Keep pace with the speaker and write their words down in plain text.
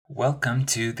Welcome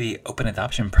to the Open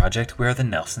Adoption Project. We're the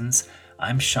Nelsons.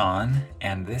 I'm Sean,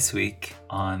 and this week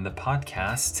on the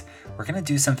podcast, we're going to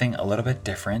do something a little bit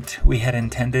different. We had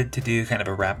intended to do kind of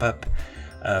a wrap-up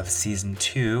of Season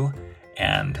 2,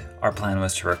 and our plan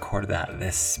was to record that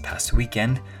this past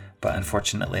weekend, but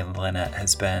unfortunately, Lynette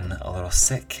has been a little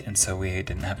sick, and so we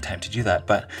didn't have time to do that.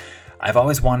 But I've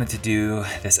always wanted to do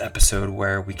this episode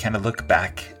where we kind of look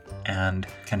back and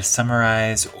kind of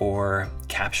summarize or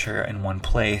capture in one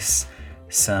place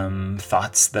some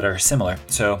thoughts that are similar.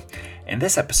 So in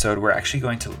this episode, we're actually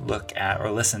going to look at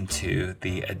or listen to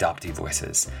the adoptee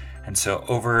voices. And so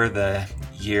over the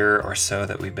year or so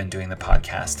that we've been doing the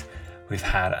podcast, we've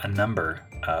had a number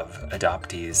of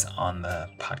adoptees on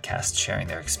the podcast sharing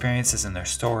their experiences and their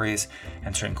stories,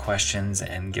 answering questions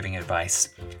and giving advice.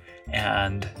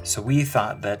 And so we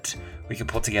thought that we could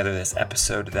pull together this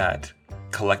episode that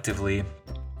collectively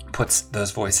puts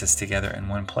those voices together in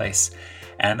one place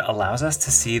and allows us to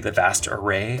see the vast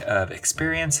array of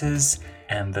experiences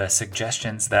and the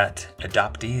suggestions that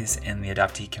adoptees in the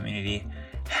adoptee community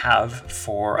have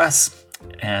for us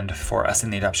and for us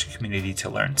in the adoption community to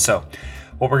learn. So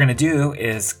what we're going to do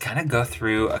is kind of go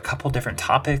through a couple different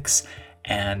topics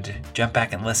and jump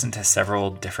back and listen to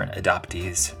several different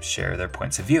adoptees share their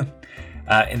points of view.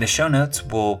 In the show notes,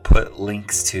 we'll put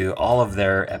links to all of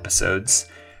their episodes.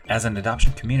 As an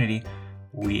adoption community,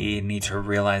 we need to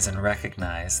realize and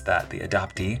recognize that the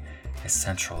adoptee is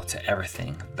central to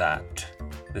everything that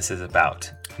this is about.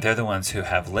 They're the ones who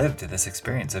have lived this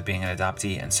experience of being an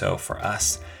adoptee, and so for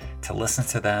us to listen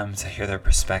to them, to hear their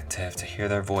perspective, to hear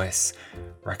their voice,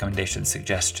 recommendations,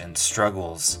 suggestions,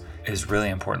 struggles, is really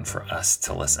important for us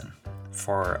to listen,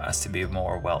 for us to be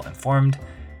more well-informed,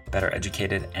 better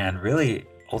educated, and really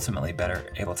ultimately better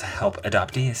able to help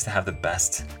adoptees to have the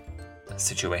best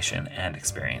situation and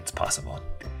experience possible.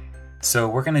 So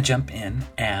we're going to jump in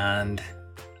and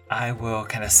I will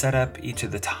kind of set up each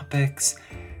of the topics,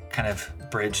 kind of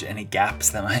bridge any gaps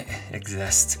that might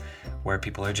exist where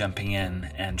people are jumping in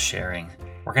and sharing.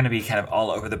 We're going to be kind of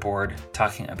all over the board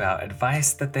talking about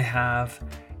advice that they have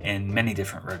in many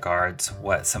different regards,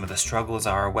 what some of the struggles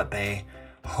are, what they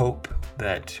hope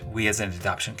that we as an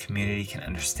adoption community can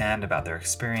understand about their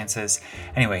experiences.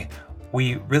 Anyway,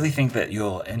 we really think that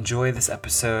you'll enjoy this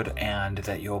episode and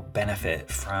that you'll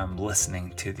benefit from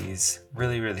listening to these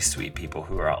really, really sweet people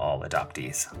who are all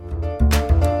adoptees.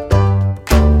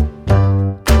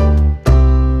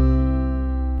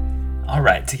 All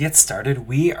right, to get started,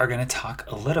 we are going to talk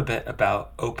a little bit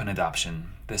about open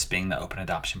adoption. This being the Open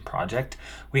Adoption Project.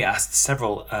 We asked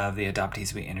several of the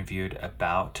adoptees we interviewed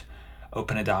about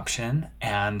open adoption,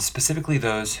 and specifically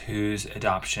those whose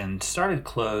adoption started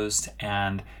closed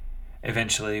and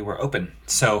eventually were open.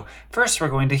 So first we're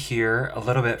going to hear a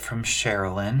little bit from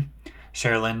Sherilyn.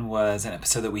 Sherilyn was an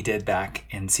episode that we did back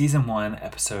in Season 1,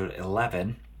 Episode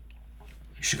 11.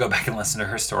 You should go back and listen to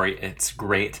her story. It's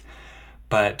great.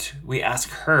 But we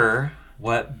asked her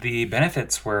what the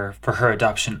benefits were for her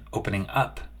adoption opening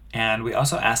up. And we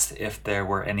also asked if there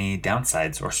were any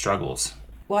downsides or struggles.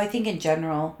 Well, I think in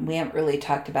general, we haven't really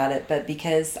talked about it, but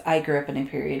because I grew up in a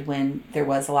period when there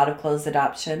was a lot of closed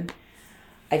adoption,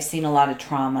 I've seen a lot of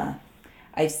trauma.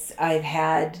 I've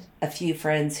had a few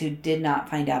friends who did not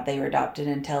find out they were adopted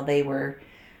until they were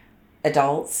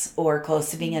adults or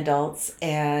close to being adults,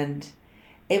 and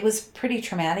it was pretty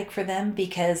traumatic for them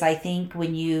because I think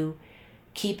when you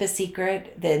keep a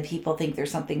secret, then people think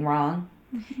there's something wrong.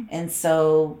 Mm-hmm. And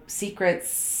so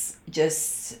secrets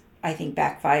just, I think,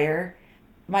 backfire.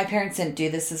 My parents didn't do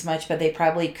this as much, but they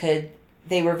probably could.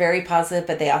 They were very positive,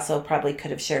 but they also probably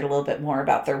could have shared a little bit more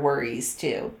about their worries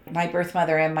too. My birth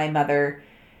mother and my mother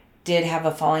did have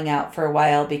a falling out for a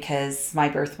while because my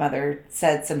birth mother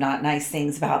said some not nice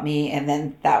things about me, and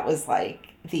then that was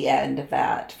like the end of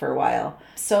that for a while.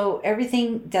 So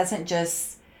everything doesn't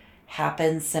just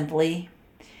happen simply,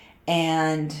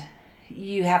 and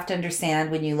you have to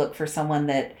understand when you look for someone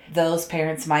that those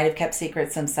parents might have kept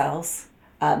secrets themselves.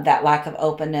 That lack of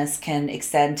openness can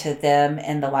extend to them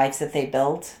and the lives that they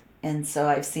built. And so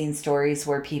I've seen stories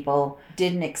where people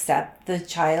didn't accept the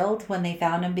child when they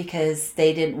found him because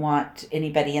they didn't want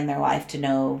anybody in their life to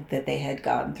know that they had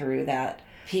gone through that.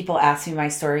 People ask me my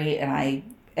story, and I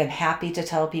am happy to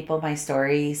tell people my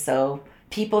story. So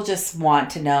people just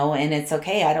want to know, and it's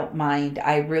okay. I don't mind.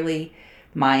 I really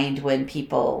mind when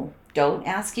people don't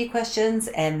ask you questions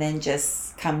and then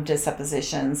just come to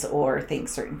suppositions or think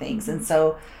certain things. And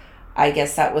so I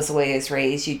guess that was the way I was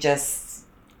raised. You just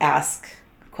ask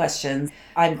questions.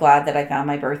 I'm glad that I found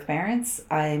my birth parents.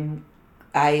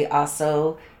 I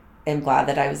also am glad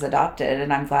that I was adopted,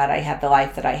 and I'm glad I had the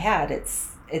life that I had.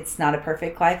 it's not a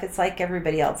perfect life. It's like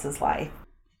everybody else's life.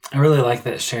 I really like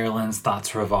that Sherilyn's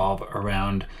thoughts revolve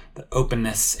around the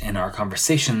openness in our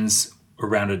conversations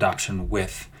around adoption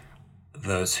with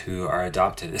those who are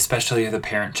adopted, especially the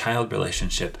parent-child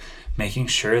relationship, making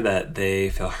sure that they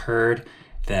feel heard,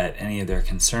 that any of their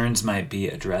concerns might be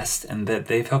addressed, and that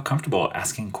they feel comfortable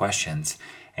asking questions.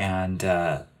 And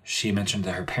she mentioned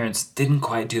that her parents didn't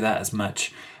quite do that as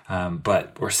much,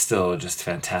 but were still just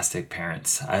fantastic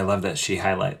parents. I love that she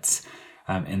highlights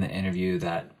in the interview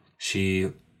that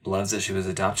she loves that she was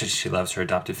adopted, she loves her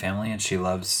adopted family, and she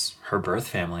loves her birth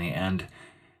family, and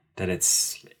that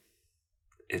it's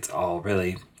all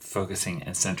really focusing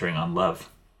and centering on love.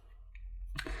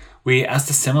 We asked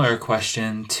a similar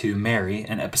question to Mary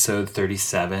in episode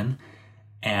 37,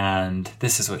 and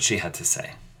this is what she had to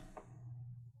say.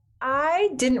 I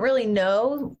didn't really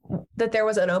know that there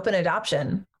was an open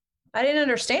adoption. I didn't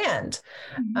understand.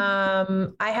 I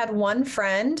had one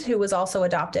friend who was also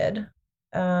adopted.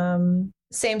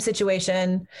 Same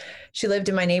situation. She lived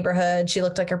in my neighborhood. She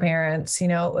looked like her parents.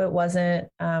 It wasn't,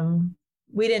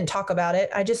 we didn't talk about it.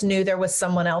 I just knew there was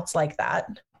someone else like that.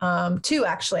 Two,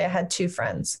 actually, I had two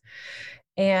friends,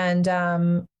 and,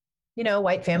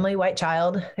 white family, white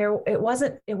child. It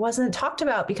wasn't talked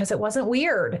about because it wasn't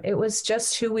weird. It was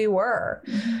just who we were.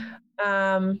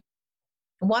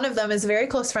 One of them is a very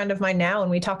close friend of mine now,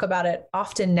 and we talk about it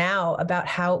often now about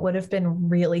how it would have been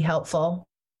really helpful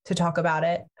to talk about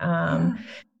it,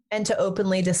 and to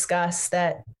openly discuss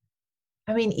that.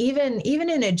 I mean, even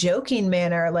in a joking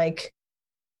manner, like,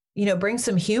 bring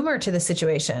some humor to the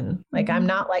situation. Like, I'm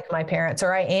not like my parents,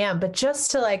 or I am, but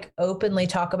just to like openly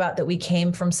talk about that we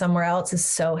came from somewhere else is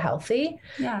so healthy.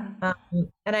 Yeah.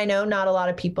 And I know not a lot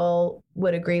of people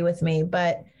would agree with me,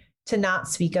 but to not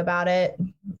speak about it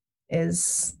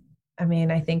is,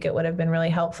 I think it would have been really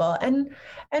helpful. And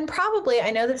probably, I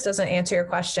know this doesn't answer your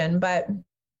question, but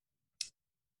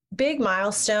big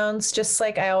milestones, just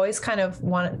like I always kind of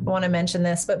want to mention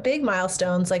this, but big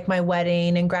milestones like my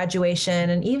wedding and graduation,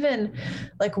 and even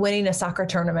like winning a soccer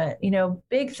tournament,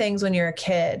 big things when you're a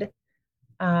kid,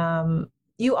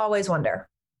 you always wonder.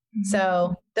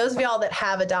 So those of y'all that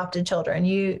have adopted children,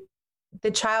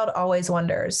 the child always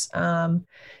wonders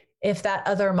if that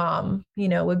other mom,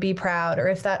 would be proud, or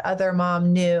if that other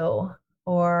mom knew,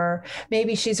 or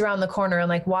maybe she's around the corner and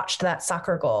like watched that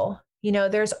soccer goal.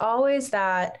 There's always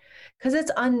that, because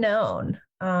it's unknown.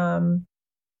 And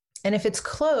if it's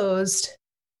closed,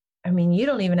 you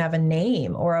don't even have a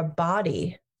name or a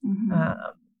body,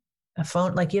 a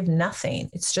phone, like you have nothing.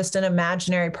 It's just an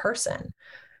imaginary person.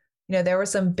 There were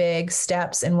some big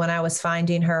steps in when I was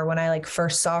finding her, when I like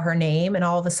first saw her name, and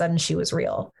all of a sudden she was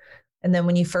real. And then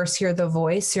when you first hear the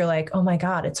voice, you're like, oh my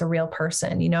God, it's a real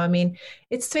person.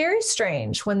 It's very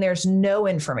strange when there's no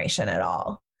information at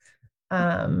all.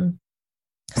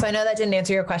 So I know that didn't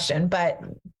answer your question, but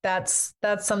that's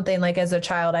something, like, as a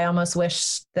child, I almost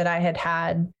wish that I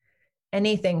had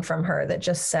anything from her that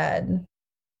just said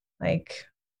like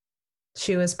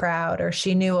she was proud or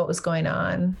she knew what was going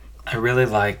on. I really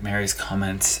like Mary's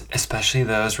comments, especially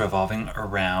those revolving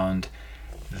around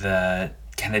the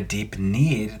kind of deep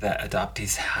need that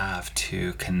adoptees have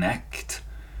to connect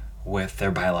with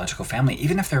their biological family,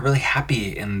 even if they're really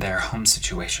happy in their home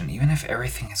situation, even if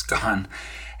everything has gone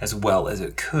as well as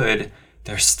it could,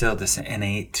 there's still this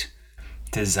innate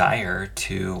desire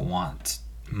to want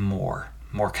more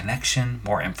connection,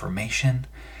 more information.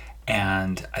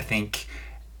 And I think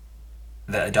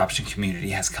the adoption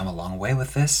community has come a long way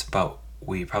with this, but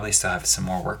we probably still have some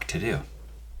more work to do.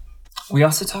 We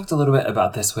also talked a little bit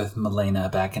about this with Milena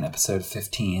back in episode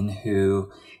 15,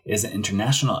 who is an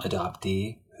international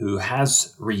adoptee who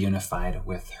has reunified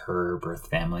with her birth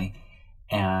family,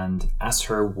 and asked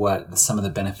her what some of the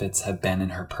benefits have been in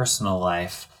her personal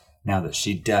life now that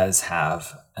she does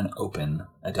have an open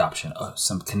adoption,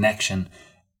 some connection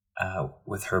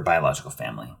with her biological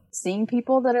family. Seeing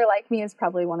people that are like me is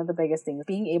probably one of the biggest things.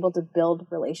 Being able to build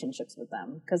relationships with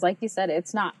them. Because like you said,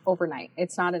 it's not overnight.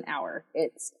 It's not an hour.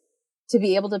 It's to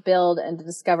be able to build and to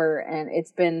discover.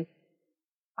 And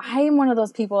I am one of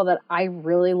those people that I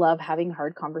really love having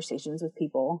hard conversations with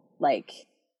people, like,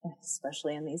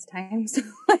 especially in these times,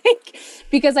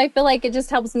 because I feel like it just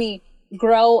helps me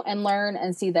grow and learn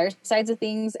and see their sides of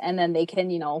things. And then they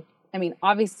can,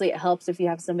 obviously it helps if you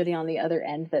have somebody on the other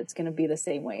end that's going to be the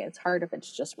same way. It's hard if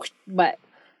it's just, but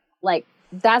like,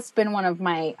 that's been one of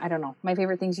my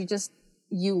favorite things.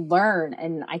 You learn,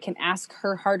 and I can ask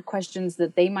her hard questions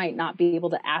that they might not be able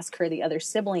to ask the other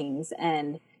siblings,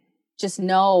 and just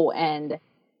know. And,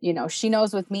 she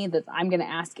knows with me that I'm going to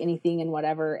ask anything and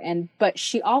whatever. But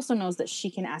she also knows that she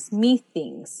can ask me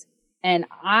things, and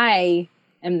I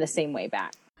am the same way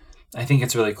back. I think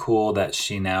it's really cool that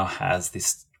she now has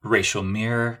this racial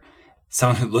mirror,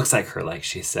 someone who looks like her, like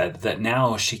she said, that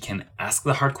now she can ask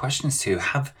the hard questions to,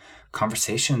 have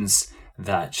conversations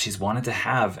that she's wanted to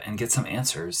have and get some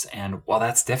answers. And while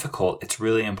that's difficult, it's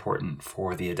really important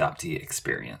for the adoptee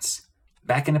experience.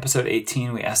 Back in episode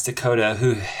 18, we asked Dakota,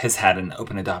 who has had an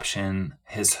open adoption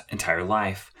his entire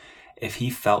life, if he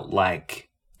felt like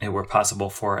it were possible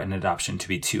for an adoption to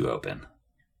be too open.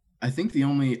 I think the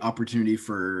only opportunity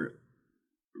for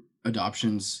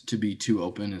adoptions to be too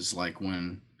open is like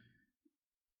when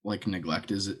like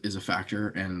neglect is a factor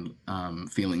and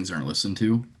feelings aren't listened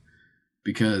to,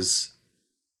 because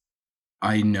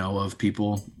I know of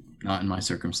people, not in my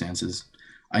circumstances,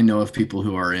 I know of people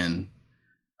who are in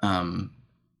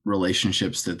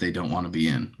relationships that they don't want to be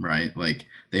in, right? Like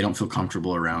they don't feel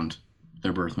comfortable around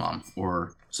their birth mom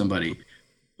or somebody,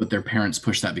 but their parents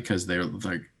push that because they're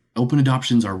like, open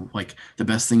adoptions are like the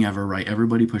best thing ever, right?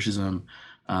 Everybody pushes them.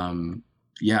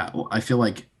 I feel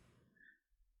like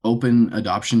open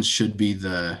adoptions should be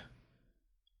the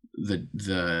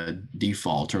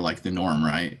default or like the norm,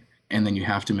 right? And then you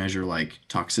have to measure like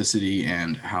toxicity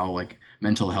and how like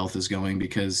mental health is going,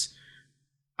 because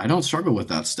I don't struggle with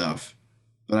that stuff,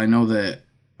 but I know that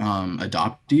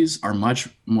adoptees are much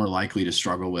more likely to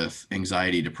struggle with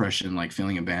anxiety, depression, like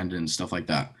feeling abandoned, stuff like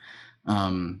that.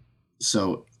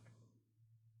 So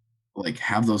like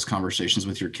have those conversations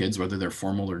with your kids, whether they're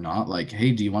formal or not. Like,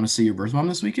 hey, do you want to see your birth mom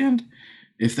this weekend?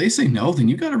 If they say no, then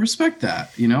you got to respect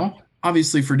that, you know,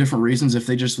 obviously for different reasons. If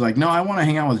they just like, no, I want to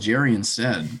hang out with Jerry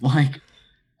instead, like,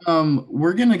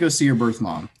 we're going to go see your birth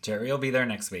mom. Jerry will be there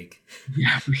next week.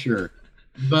 Yeah, for sure.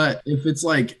 But if it's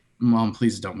like, mom,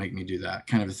 please don't make me do that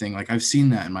kind of a thing. Like I've seen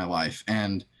that in my life.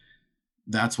 And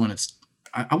that's when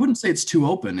I wouldn't say it's too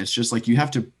open. It's just like you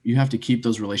have to keep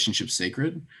those relationships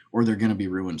sacred or they're going to be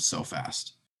ruined so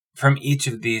fast. From each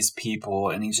of these people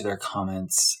and each of their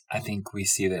comments, I think we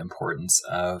see the importance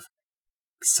of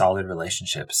solid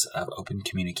relationships, of open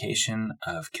communication,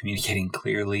 of communicating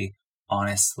clearly,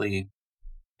 honestly,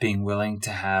 being willing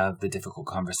to have the difficult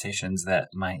conversations that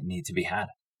might need to be had.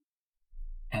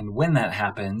 And when that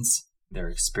happens, their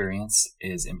experience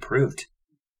is improved.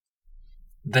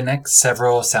 The next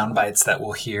several sound bites that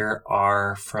we'll hear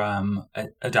are from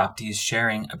adoptees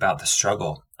sharing about the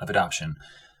struggle of adoption.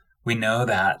 We know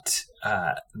that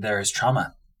there is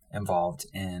trauma involved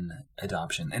in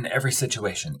adoption in every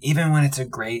situation, even when it's a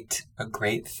great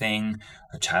thing,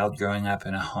 a child growing up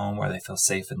in a home where they feel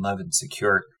safe and loved and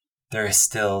secure. There is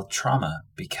still trauma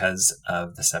because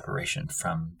of the separation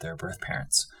from their birth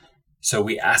parents. So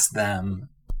we asked them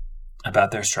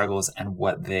about their struggles and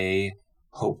what they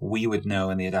hope we would know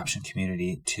in the adoption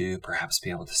community to perhaps be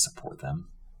able to support them.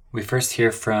 We first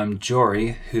hear from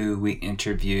Jory, who we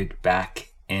interviewed back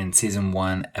in season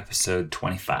 1, episode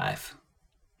 25.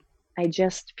 I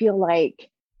just feel like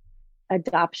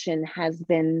adoption has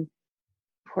been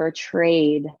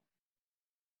portrayed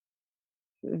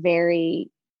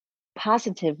very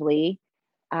positively,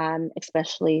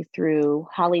 especially through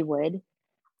Hollywood.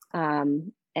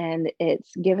 And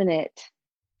it's given it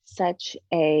such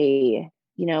a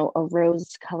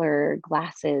rose color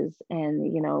glasses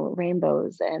and,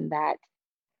 rainbows. And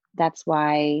that's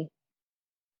why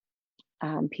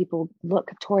people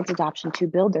look towards adoption to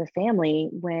build their family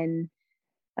when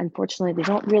unfortunately they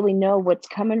don't really know what's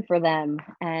coming for them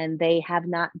and they have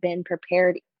not been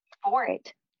prepared for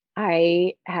it.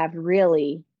 I have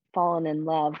really fallen in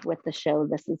love with the show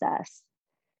This Is Us.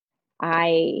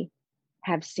 I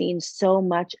have seen so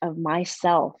much of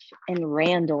myself in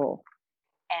Randall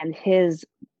and his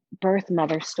birth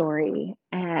mother story,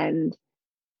 and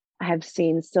I have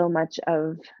seen so much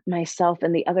of myself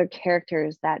and the other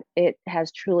characters that it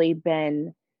has truly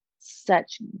been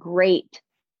such great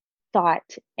thought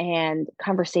and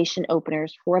conversation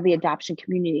openers for the adoption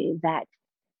community that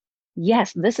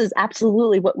yes, this is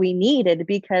absolutely what we needed,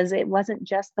 because it wasn't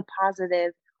just the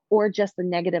positive or just the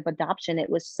negative adoption. It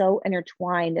was so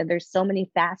intertwined and there's so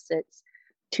many facets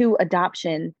to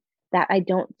adoption that I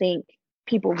don't think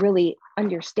people really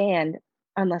understand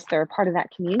unless they're a part of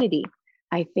that community.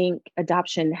 I think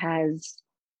adoption has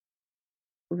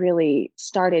really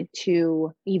started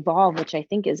to evolve, which I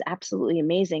think is absolutely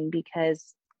amazing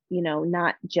because,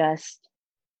 not just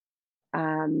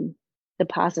the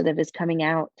positive is coming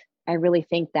out. I really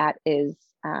think that is,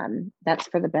 that's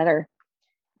for the better.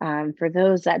 For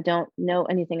those that don't know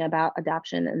anything about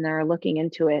adoption and they're looking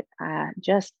into it,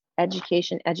 just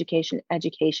education.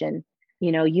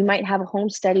 You might have a home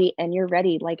study and you're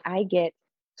ready. Like I get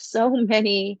so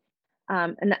many,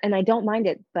 and I don't mind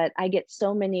it, but I get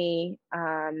so many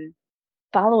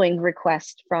following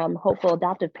requests from hopeful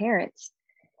adoptive parents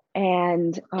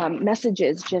and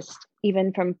messages just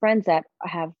even from friends that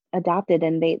have adopted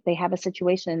and they have a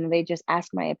situation and they just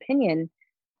ask my opinion.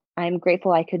 I'm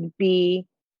grateful I could be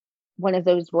one of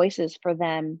those voices for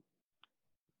them.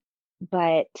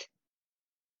 But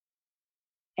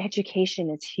education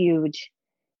is huge.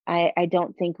 I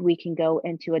don't think we can go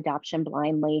into adoption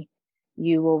blindly.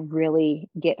 You will really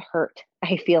get hurt,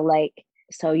 I feel like.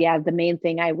 So yeah, the main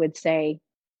thing I would say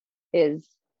is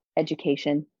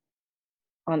education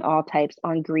on all types,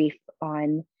 on grief,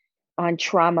 on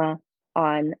trauma,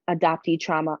 on adoptee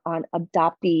trauma, on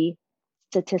adoptee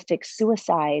statistics,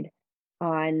 suicide,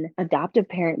 on adoptive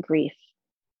parent grief,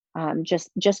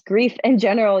 just grief in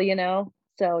general, you know?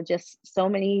 So just so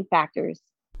many factors.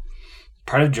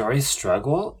 Part of Jory's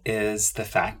struggle is the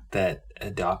fact that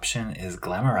adoption is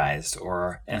glamorized,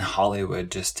 or in Hollywood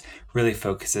just really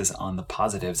focuses on the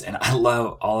positives. And I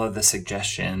love all of the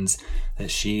suggestions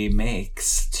that she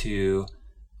makes to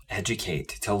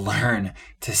educate, to learn,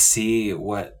 to see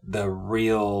what the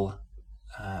real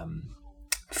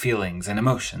feelings and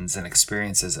emotions and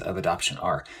experiences of adoption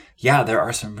are. Yeah, there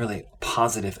are some really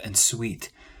positive and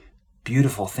sweet,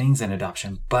 beautiful things in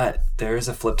adoption, but there is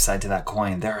a flip side to that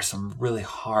coin. There are some really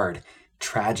hard,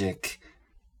 tragic,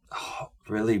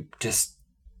 really just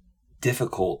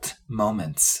difficult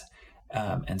moments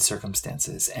and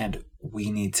circumstances, and we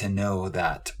need to know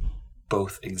that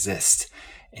both exist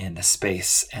in a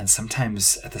space and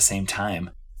sometimes at the same time.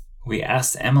 We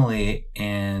asked Emily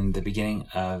in the beginning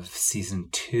of season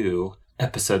 2,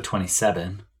 episode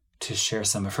 27, to share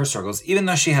some of her struggles, even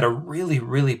though she had a really,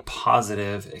 really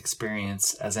positive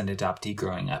experience as an adoptee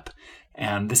growing up.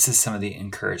 And this is some of the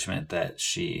encouragement that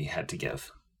she had to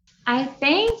give. I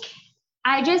think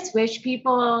I just wish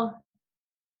people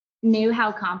knew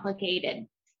how complicated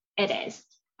it is.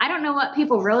 I don't know what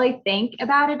people really think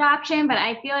about adoption, but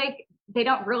I feel like they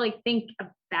don't really think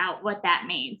about what that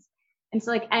means. And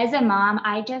so like as a mom,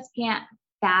 I just can't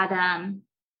fathom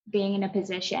being in a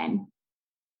position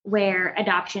where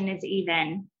adoption is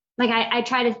even, like I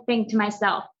try to think to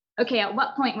myself, okay, at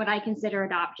what point would I consider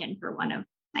adoption for one of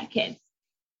my kids?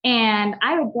 And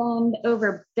I would bend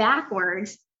over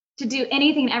backwards to do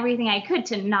anything and everything I could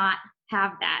to not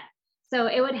have that. So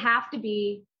it would have to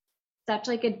be such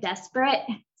like a desperate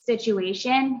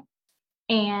situation.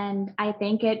 And I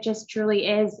think it just truly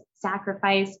is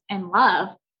sacrifice and love,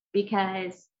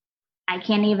 because I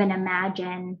can't even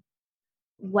imagine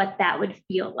what that would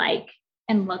feel like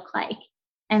and look like.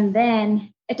 And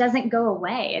then it doesn't go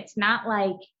away. It's not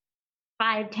like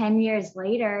 5-10 years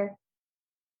later,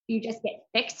 you just get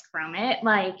fixed from it.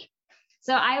 Like,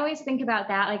 so I always think about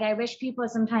that. Like, I wish people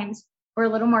sometimes were a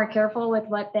little more careful with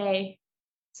what they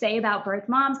say about birth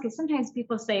moms, because sometimes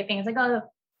people say things like, oh,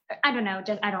 I don't know,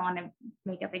 just, I don't want to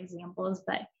make up examples,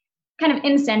 but kind of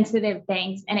insensitive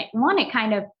things. And it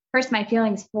kind of hurts my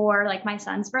feelings for like my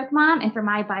son's birth mom and for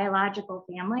my biological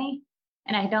family.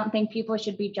 And I don't think people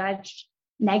should be judged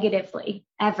negatively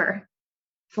ever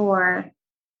for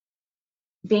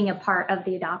being a part of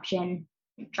the adoption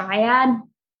triad.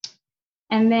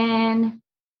 And then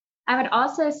I would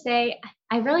also say,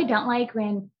 I really don't like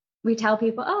when we tell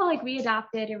people, oh, like we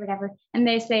adopted or whatever, and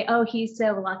they say, oh, he's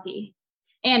so lucky.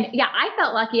 And yeah, I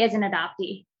felt lucky as an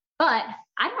adoptee, but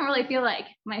I don't really feel like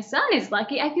my son is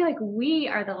lucky. I feel like we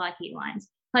are the lucky ones.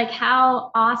 Like,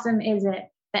 how awesome is it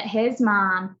that his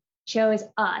mom chose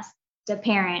us to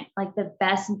parent like the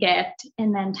best gift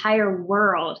in the entire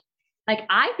world? Like,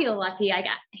 I feel lucky.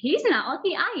 He's not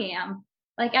lucky. I am.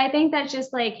 Like, I think that's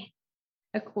just like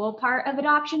a cool part of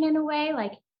adoption in a way.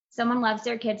 Like, someone loves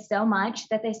their kid so much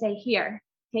that they say, here,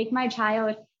 take my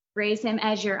child, raise him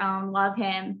as your own, love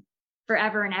him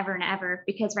forever and ever and ever,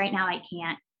 because right now I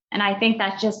can't. And I think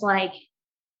that's just like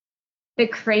the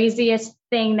craziest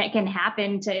thing that can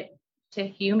happen to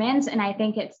humans. And I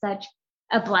think it's such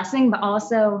a blessing, but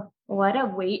also what a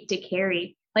weight to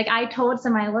carry. Like, I told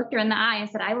someone, I looked her in the eye and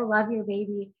said, I will love your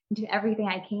baby and do everything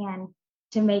I can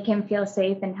to make him feel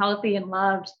safe and healthy and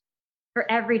loved for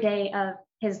every day of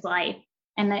his life.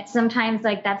 And that sometimes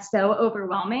like that's so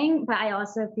overwhelming, but I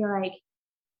also feel like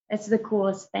it's the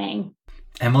coolest thing.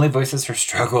 Emily voices her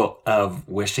struggle of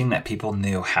wishing that people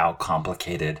knew how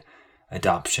complicated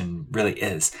adoption really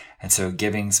is. And so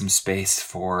giving some space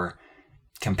for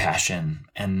compassion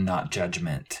and not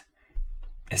judgment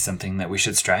is something that we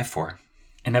should strive for.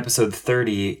 In episode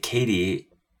 30, Katie,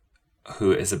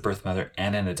 who is a birth mother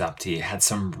and an adoptee, had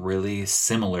some really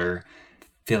similar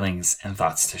feelings and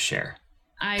thoughts to share.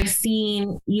 I've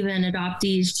seen even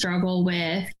adoptees struggle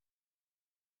with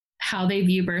how they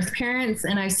view birth parents,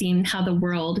 and I've seen how the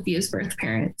world views birth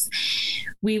parents.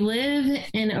 We live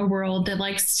in a world that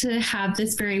likes to have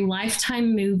this very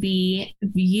Lifetime movie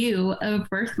view of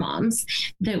birth moms,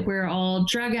 that we're all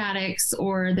drug addicts,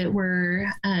 or that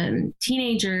we're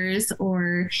teenagers,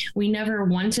 or we never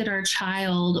wanted our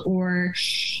child, or,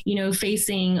 you know,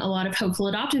 facing a lot of hopeful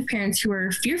adoptive parents who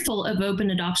are fearful of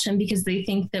open adoption because they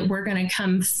think that we're going to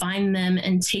come find them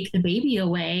and take the baby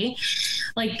away.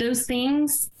 Like, those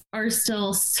things are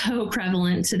still so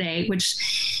prevalent today,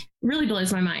 which really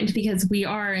blows my mind, because we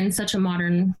are in such a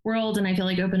modern world, and I feel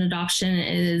like open adoption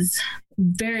is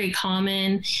very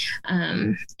common.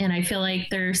 And I feel like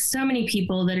there's so many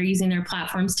people that are using their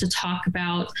platforms to talk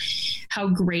about how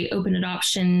great open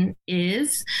adoption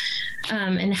is,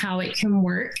 and how it can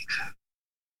work,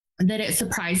 that it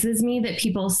surprises me that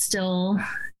people still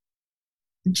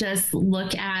just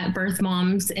look at birth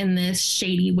moms in this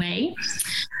shady way.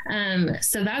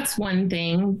 So that's one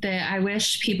thing that I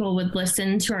wish people would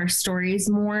listen to our stories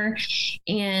more.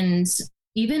 And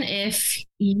even if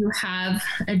you have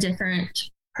a different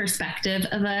perspective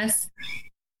of us,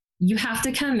 you have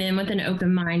to come in with an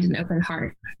open mind and open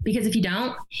heart, because if you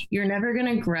don't, you're never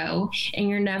going to grow, and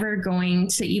you're never going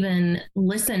to even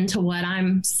listen to what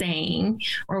I'm saying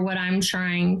or what I'm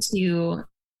trying to,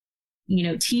 you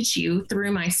know, teach you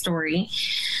through my story,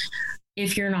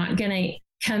 if you're not going to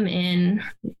come in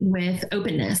with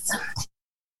openness.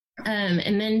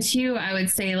 And then too, I would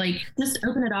say, like, just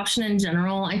open adoption in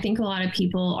general, I think a lot of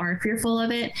people are fearful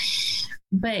of it,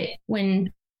 but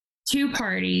when two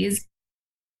parties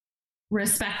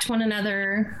respect one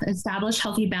another, establish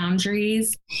healthy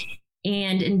boundaries,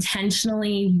 and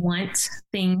intentionally want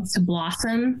things to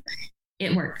blossom,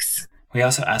 it works. We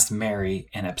also asked Mary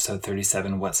in episode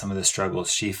 37 what some of the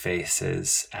struggles she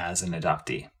faces as an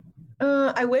adoptee.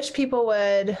 I wish people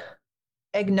would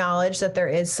acknowledge that there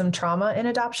is some trauma in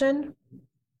adoption.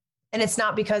 And it's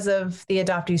not because of the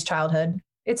adoptee's childhood.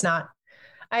 It's not.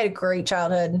 I had a great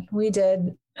childhood. We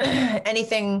did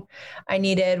anything I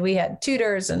needed. We had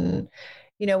tutors, and,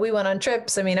 you know, we went on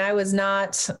trips. I mean, I was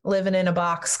not living in a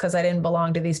box because I didn't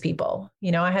belong to these people.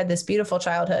 You know, I had this beautiful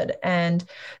childhood. And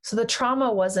so the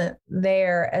trauma wasn't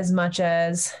there as much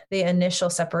as the initial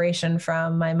separation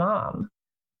from my mom.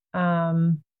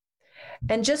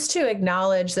 And just to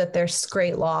acknowledge that there's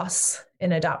great loss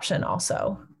in adoption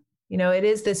also. You know, it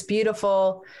is this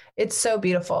beautiful, it's so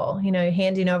beautiful, you know,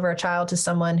 handing over a child to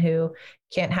someone who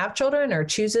can't have children or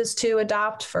chooses to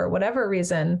adopt for whatever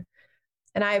reason.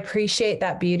 And I appreciate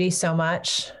that beauty so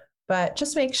much, but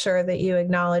just make sure that you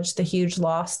acknowledge the huge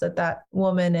loss that that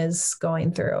woman is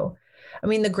going through. I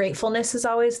mean, the gratefulness is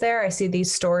always there. I see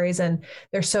these stories and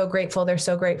they're so grateful. They're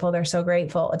so grateful. They're so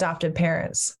grateful, adopted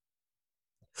parents,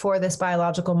 for this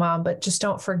biological mom, but just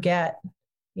don't forget,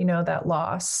 you know, that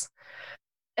loss.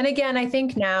 And again, I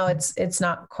think now it's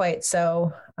not quite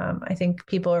so. I think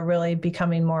people are really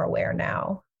becoming more aware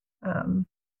now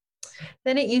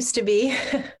than it used to be,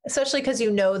 especially because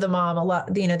you know the mom a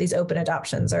lot. You know, these open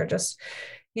adoptions are just,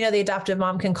 you know, the adoptive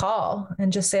mom can call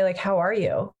and just say, like, how are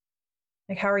you?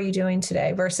 Like, how are you doing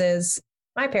today? Versus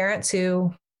my parents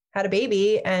who had a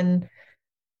baby and,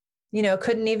 you know,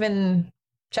 couldn't even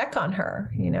check on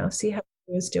her, you know, see how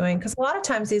she was doing. Because a lot of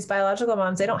times these biological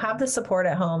moms, they don't have the support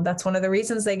at home. That's one of the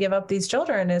reasons they give up these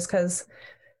children, is because,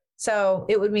 so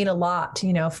it would mean a lot,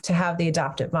 you know, to have the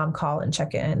adoptive mom call and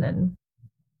check in. And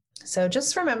so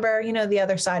just remember, you know, the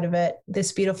other side of it,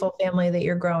 this beautiful family that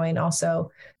you're growing also.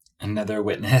 Another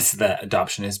witness that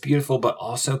adoption is beautiful, but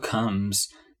also comes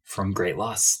from great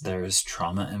loss. There's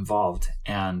trauma involved.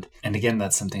 And again,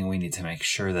 that's something we need to make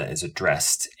sure that is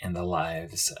addressed in the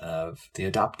lives of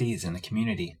the adoptees in the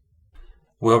community.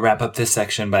 We'll wrap up this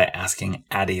section by asking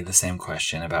Addie the same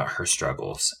question about her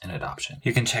struggles in adoption.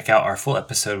 You can check out our full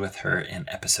episode with her in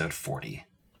episode 40.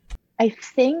 I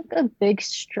think a big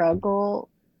struggle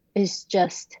is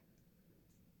just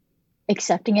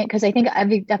accepting it, because I think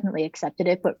I've definitely accepted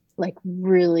it, but like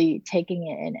really taking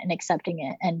it in and accepting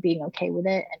it and being okay with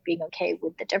it and being okay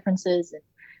with the differences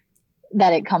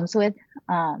that it comes with,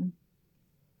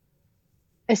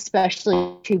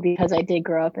 especially too because I did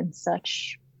grow up in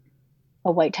such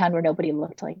a white town where nobody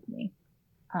looked like me.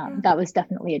 That was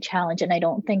definitely a challenge, and I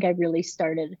don't think I really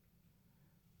started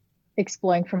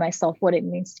exploring for myself what it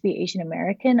means to be Asian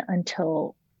American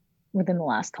until within the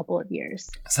last couple of years.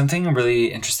 Something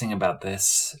really interesting about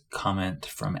this comment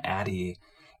from Addie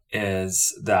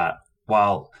is that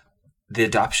while the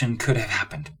adoption could have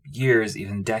happened years,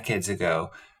 even decades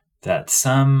ago, that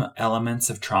some elements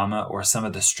of trauma or some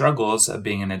of the struggles of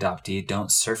being an adoptee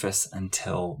don't surface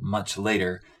until much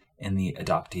later in the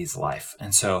adoptee's life.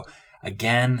 And so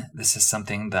Again, this is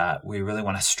something that we really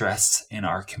want to stress in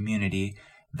our community,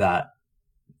 that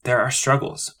there are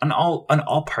struggles on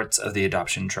all parts of the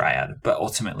adoption triad, but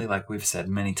ultimately, like we've said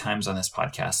many times on this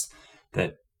podcast,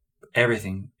 that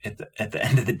everything at the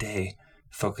end of the day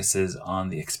focuses on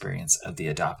the experience of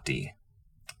the adoptee.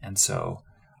 And so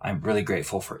I'm really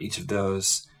grateful for each of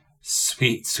those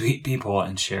sweet people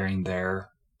and sharing their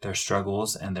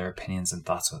struggles and their opinions and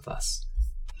thoughts with us.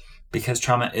 Because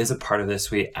trauma is a part of this,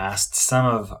 we asked some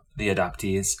of the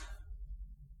adoptees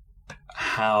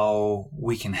how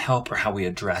we can help or how we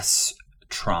address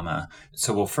trauma.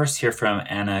 So we'll first hear from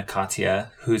Anna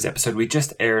Katya, whose episode we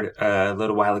just aired a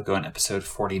little while ago in episode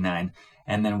 49,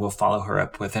 and then we'll follow her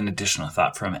up with an additional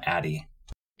thought from Addie.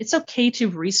 It's okay to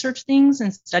research things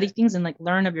and study things and like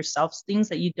learn of yourself things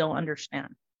that you don't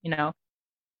understand,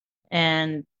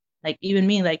 and like even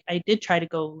me, like I did try to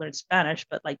go learn Spanish,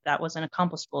 but like that wasn't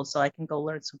accomplishable, so I can go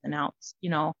learn something else.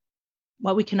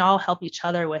 What we can all help each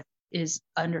other with is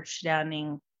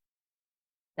understanding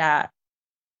that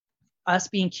us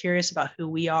being curious about who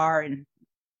we are and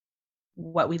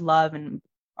what we love and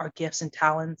our gifts and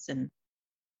talents and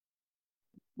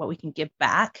what we can give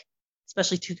back,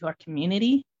 especially to our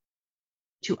community,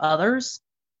 to others.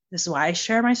 This is why I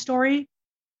share my story,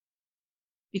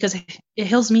 because it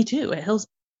heals me too. It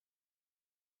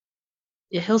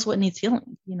heals what needs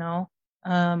healing,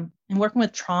 and working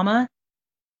with trauma,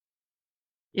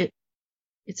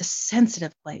 it's a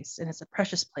sensitive place and it's a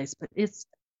precious place, but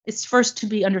it's first to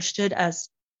be understood as,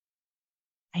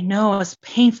 I know, as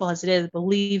painful as it is,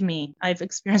 believe me, I've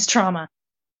experienced trauma,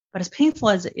 but as painful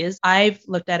as it is, I've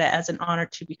looked at it as an honor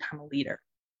to become a leader.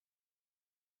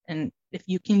 And if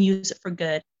you can use it for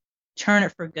good, turn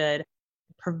it for good,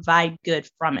 provide good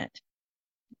from it,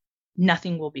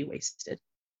 nothing will be wasted.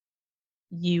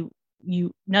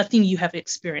 Nothing you have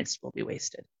experienced will be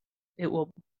wasted. It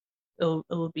will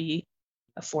be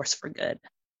a force for good.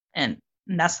 And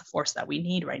that's the force that we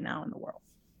need right now in the world.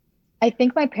 I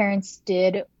think my parents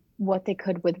did what they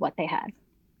could with what they had.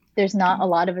 There's not a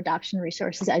lot of adoption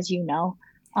resources, as you know,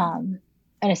 and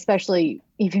especially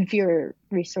even fewer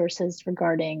resources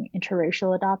regarding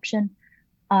interracial adoption.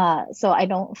 So I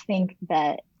don't think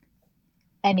that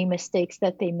any mistakes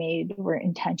that they made were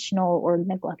intentional or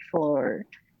neglectful or,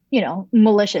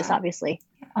 malicious, obviously.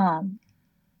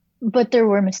 But there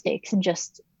were mistakes, and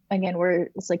just, again,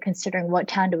 it's like considering what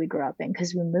town do we grow up in,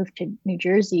 because we moved to New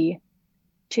Jersey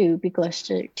to be close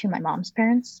to my mom's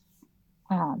parents,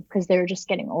 because they were just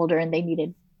getting older and they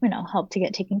needed, help to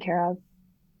get taken care of.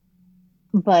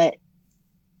 But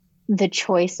the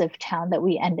choice of town that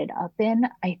we ended up in,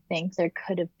 I think there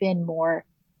could have been more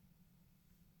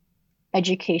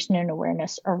education and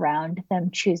awareness around them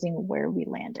choosing where we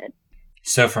landed.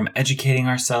 So from educating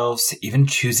ourselves to even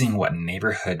choosing what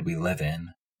neighborhood we live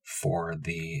in for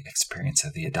the experience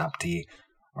of the adoptee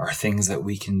are things that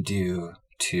we can do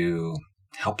to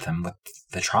help them with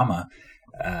the trauma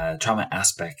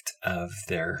aspect of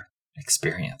their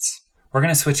experience. We're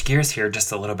going to switch gears here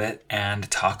just a little bit and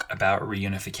talk about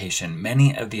reunification.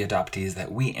 Many of the adoptees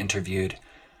that we interviewed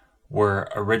were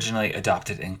originally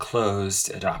adopted in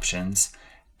closed adoptions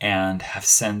and have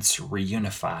since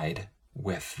reunified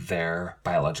with their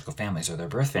biological families or their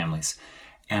birth families.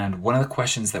 And one of the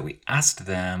questions that we asked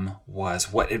them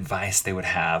was what advice they would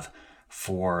have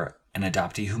for an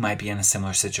adoptee who might be in a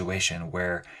similar situation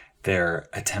where they're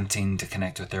attempting to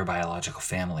connect with their biological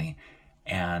family.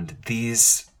 And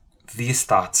these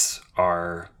thoughts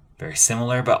are very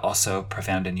similar, but also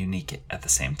profound and unique at the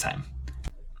same time.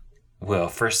 We'll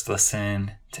first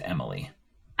listen to Emily.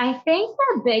 I think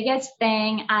the biggest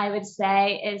thing I would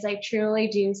say is like truly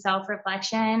do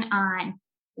self-reflection on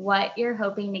what you're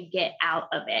hoping to get out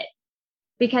of it.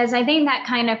 Because I think that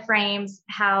kind of frames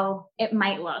how it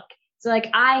might look. So like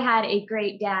I had a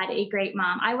great dad, a great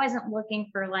mom. I wasn't looking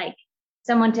for like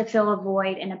someone to fill a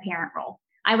void in a parent role.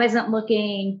 I wasn't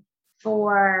looking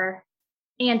for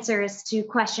answers to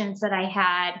questions that I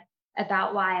had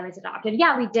about why I was adopted.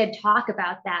 Yeah, we did talk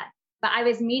about that, but I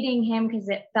was meeting him because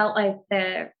it felt like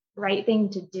the right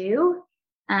thing to do.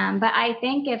 But I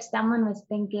think if someone was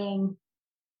thinking,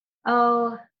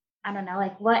 oh, I don't know,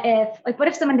 what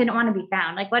if someone didn't want to be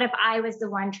found? Like, what if I was the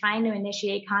one trying to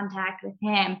initiate contact with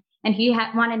him and he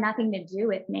wanted nothing to do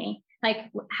with me?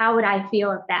 Like, how would I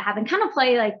feel if that happened? Kind of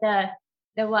play like the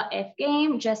what if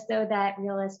game, just so that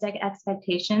realistic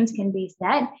expectations can be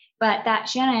set, but that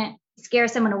shouldn't scare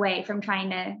someone away from trying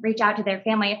to reach out to their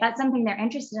family. If that's something they're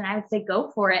interested in, I would say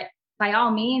go for it. By all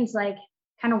means, like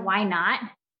kind of why not?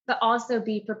 But also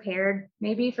be prepared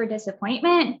maybe for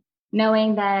disappointment,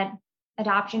 knowing that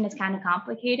adoption is kind of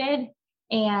complicated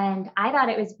And I thought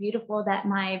it was beautiful that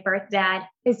my birth dad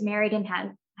is married and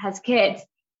has kids.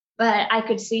 But I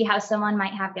could see how someone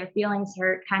might have their feelings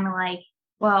hurt, kind of like,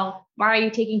 well, why are you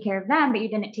taking care of them, but you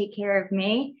didn't take care of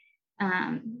me?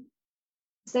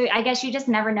 So I guess you just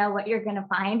never know what you're going to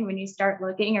find when you start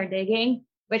looking or digging,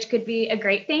 which could be a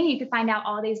great thing. You could find out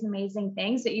all these amazing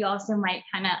things, but you also might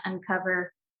kind of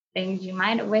uncover things you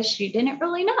might wish you didn't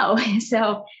really know.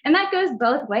 So, and that goes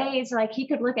both ways. Like he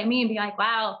could look at me and be like,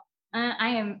 wow,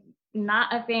 I am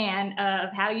not a fan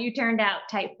of how you turned out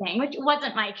type thing, which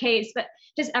wasn't my case, but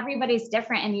just everybody's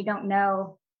different and you don't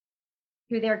know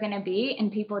who they're going to be,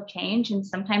 and people change. And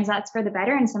sometimes that's for the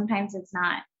better and sometimes it's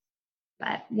not.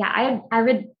 But yeah, I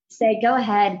would say go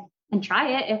ahead and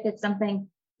try it if it's something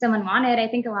someone wanted. I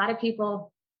think a lot of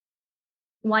people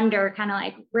wonder kind of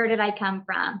like, where did I come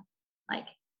from? Like,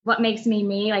 what makes me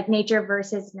me, like nature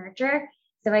versus nurture.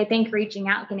 So I think reaching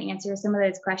out can answer some of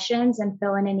those questions and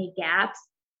fill in any gaps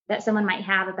that someone might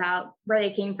have about where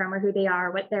they came from or who they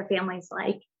are, what their family's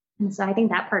like. And so I think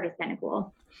that part is kind of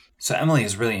cool. So Emily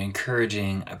is really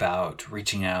encouraging about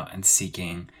reaching out and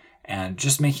seeking and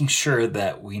just making sure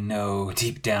that we know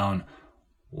deep down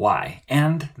why,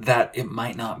 and that it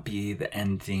might not be the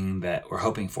ending that we're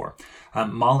hoping for.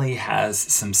 Molly has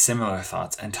some similar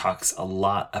thoughts and talks a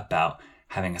lot about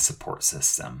having a support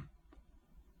system.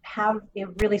 Have a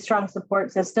really strong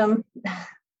support system.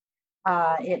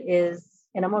 It is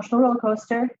an emotional roller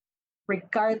coaster,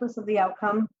 regardless of the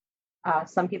outcome.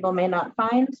 Some people may not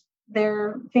find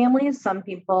their families. Some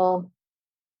people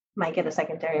might get a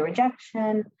secondary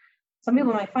rejection. Some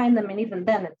people might find them, and even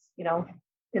then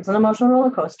it's an emotional roller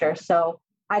coaster. So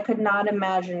I could not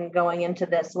imagine going into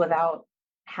this without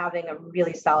having a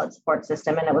really solid support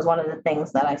system. And it was one of the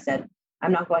things that I said,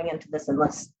 I'm not going into this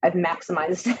unless I've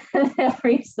maximized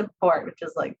every support, which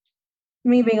is like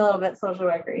me being a little bit social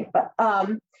workery. But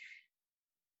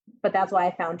that's why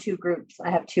I found two groups. I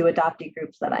have two adoptee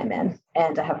groups that I'm in,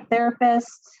 and I have a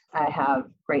therapist. I have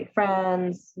great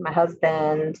friends, my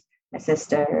husband, my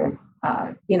sister.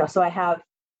 So I have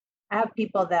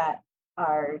people that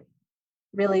are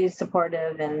really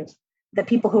supportive, and the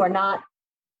people who are not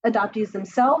adoptees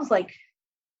themselves, like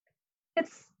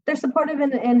they're supportive,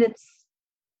 and it's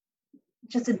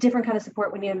just a different kind of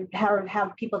support when you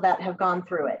have people that have gone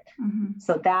through it. Mm-hmm.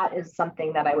 So that is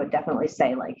something that I would definitely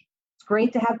say, like, it's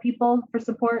great to have people for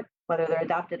support, whether they're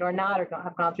adopted or not, or don't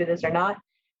have gone through this or not.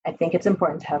 I think it's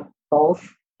important to have both,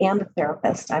 and a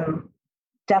therapist. I'm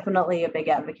definitely a big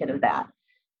advocate of that.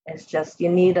 It's just, you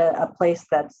need a place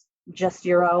that's just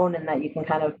your own and that you can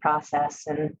kind of process,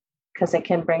 and because it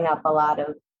can bring up a lot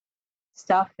of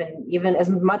stuff. And even as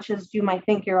much as you might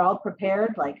think you're all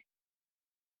prepared, like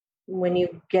when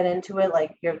you get into it,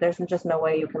 like there's just no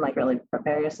way you can like really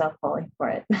prepare yourself fully for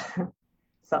it.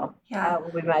 So that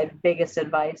would be my biggest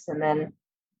advice. And then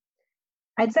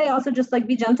I'd say also just like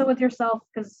be gentle with yourself,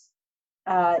 because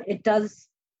it does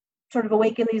sort of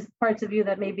awaken these parts of you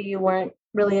that maybe you weren't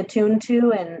really attuned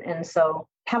to. And so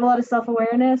have a lot of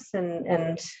self-awareness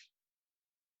and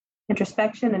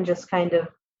introspection, and just kind of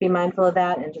be mindful of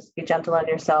that, and just be gentle on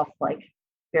yourself. Like if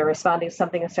you're responding to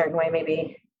something a certain way,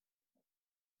 maybe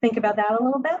think about that a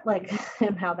little bit, like,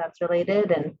 and how that's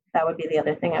related. And that would be the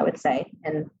other thing I would say.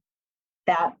 And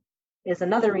that is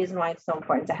another reason why it's so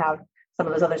important to have some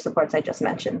of those other supports I just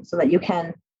mentioned, so that you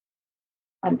can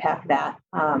unpack that.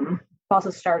 I've also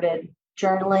started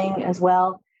journaling as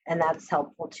well, and that's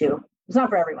helpful too. It's not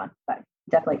for everyone, but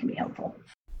definitely can be helpful.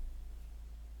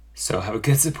 So have a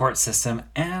good support system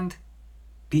and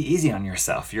be easy on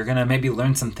yourself. You're going to maybe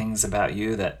learn some things about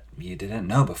you that you didn't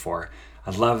know before.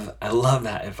 I love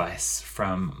that advice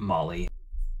from Molly.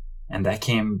 And that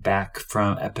came back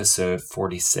from episode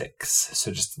 46,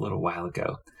 so just a little while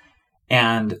ago.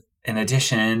 And in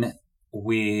addition,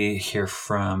 we hear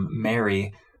from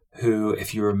Mary, who,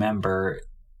 if you remember,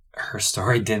 her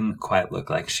story didn't quite look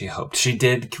like she hoped. She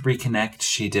did reconnect,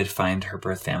 she did find her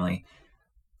birth family,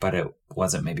 but it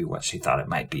wasn't maybe what she thought it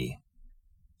might be.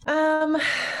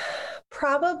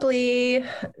 Probably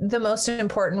the most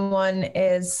important one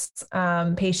is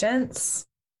patience.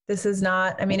 This is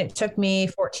not, it took me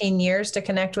 14 years to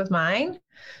connect with mine.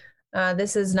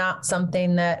 This is not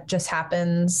something that just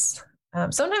happens.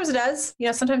 Sometimes it does,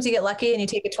 sometimes you get lucky and you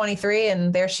take a 23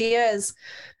 and there she is.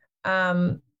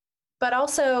 But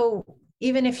also,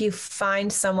 even if you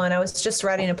find someone, I was just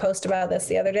writing a post about this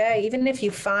the other day, even if you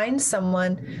find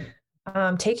someone,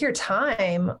 take your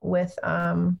time with,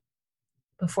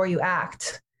 before you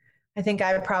act. I think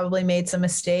I probably made some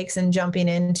mistakes in jumping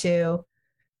into,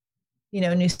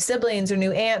 new siblings or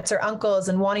new aunts or uncles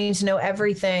and wanting to know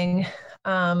everything.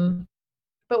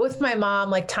 But But with my mom,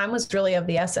 like time was really of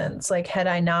the essence. Like had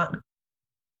I not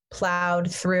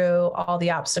plowed through all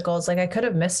the obstacles, like I could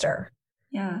have missed her.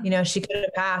 Yeah. You know, she could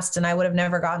have passed and I would have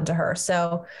never gotten to her.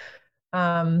 So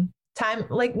time,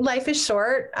 like life is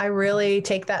short. I really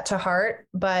take that to heart,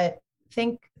 but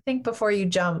think before you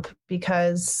jump,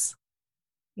 because,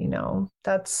 you know,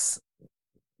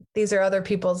 these are other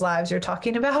people's lives you're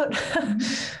talking about.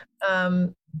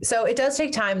 So it does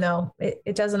take time though.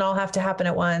 It doesn't all have to happen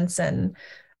at once. And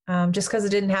just because it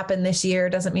didn't happen this year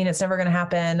doesn't mean it's never going to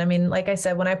happen. I mean, like I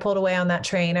said, when I pulled away on that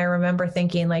train, I remember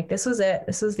thinking like, this was it.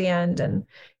 This was the end. And,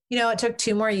 you know, it took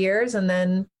 2 more years and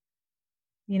then,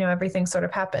 you know, everything sort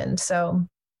of happened. So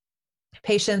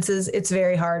patience it's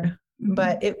very hard,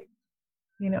 but it,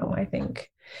 you know, I think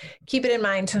keep it in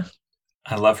mind.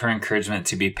 I love her encouragement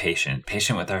to be patient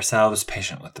with ourselves,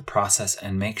 patient with the process,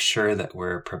 and make sure that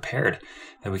we're prepared,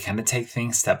 that we kind of take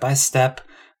things step by step,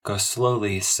 go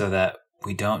slowly so that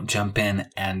we don't jump in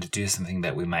and do something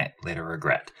that we might later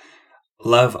regret.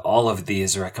 Love all of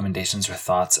these recommendations or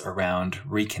thoughts around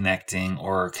reconnecting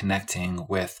or connecting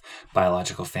with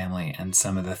biological family and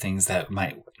some of the things that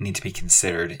might need to be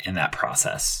considered in that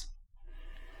process.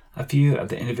 A few of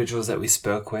the individuals that we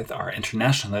spoke with are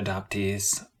international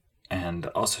adoptees and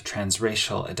also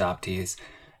transracial adoptees,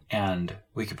 and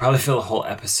we could probably fill a whole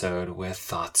episode with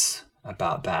thoughts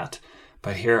about that.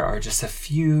 But here are just a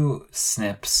few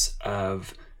snips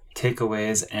of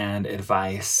takeaways and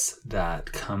advice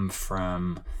that come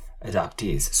from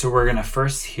adoptees. So we're going to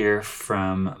first hear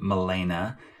from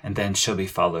Milena, and then she'll be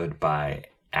followed by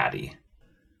Addie.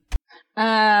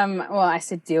 Well, I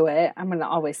said do it. I'm going to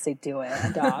always say do it,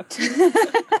 adopt.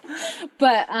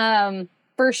 But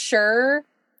for sure,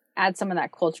 add some of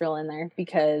that cultural in there,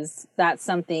 because that's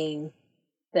something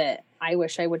that I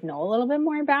wish I would know a little bit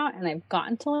more about, and I've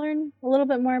gotten to learn a little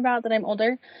bit more about that I'm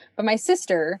older. But my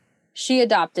sister, she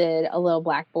adopted a little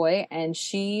black boy, and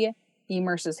she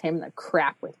immerses him the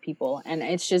crap with people. And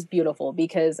it's just beautiful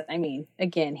because, I mean,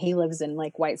 again, he lives in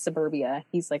like white suburbia.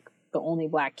 He's like the only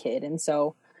black kid. And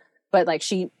so, but like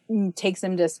she takes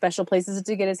him to special places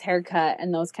to get his hair cut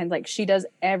and those kinds, like she does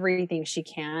everything she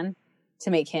can to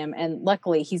make him. And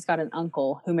luckily he's got an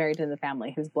uncle who married into the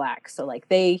family who's black. So like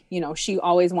they, you know, she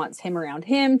always wants him around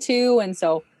him too. And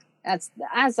so that's,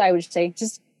 as I would say,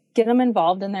 just get them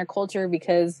involved in their culture,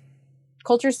 because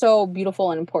culture is so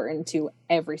beautiful and important to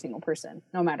every single person,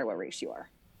 no matter what race you are.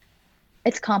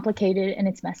 It's complicated and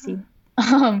it's messy.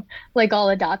 Like all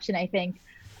adoption, I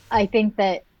think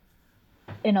that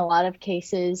in a lot of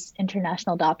cases,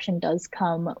 international adoption does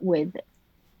come with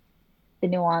the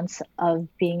nuance of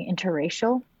being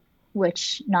interracial,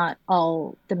 which not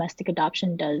all domestic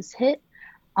adoption does hit.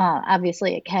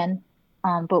 Obviously it can,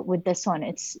 but with this one,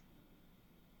 it's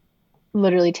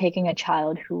literally taking a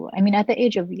child who, I mean, at the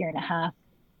age of 1.5 years,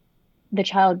 the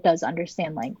child does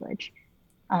understand language.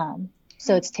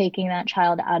 So it's taking that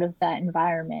child out of that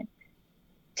environment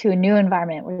to a new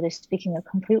environment where they're speaking a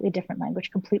completely different language,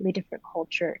 completely different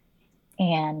culture.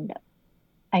 And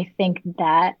I think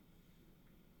that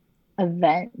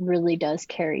event really does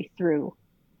carry through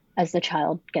as the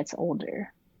child gets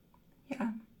older.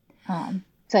 Yeah.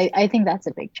 So I think that's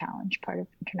a big challenge, part of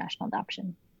international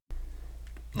adoption.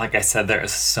 Like I said, there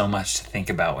is so much to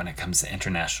think about when it comes to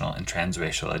international and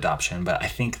transracial adoption, but I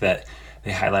think that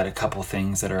they highlight a couple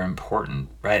things that are important,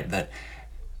 right? That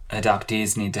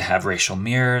adoptees need to have racial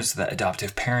mirrors, that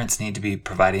adoptive parents need to be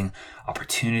providing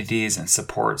opportunities and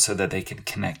support so that they can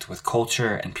connect with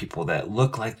culture and people that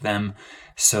look like them,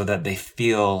 so that they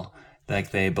feel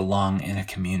like they belong in a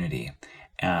community.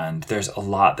 And there's a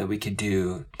lot that we could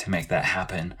do to make that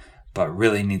happen, but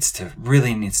really needs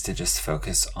to just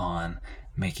focus on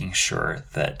making sure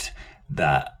that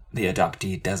the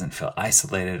adoptee doesn't feel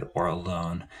isolated or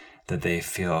alone, that they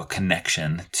feel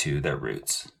connection to their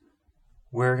roots.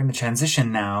 We're going to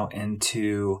transition now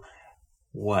into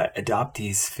what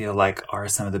adoptees feel like are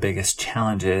some of the biggest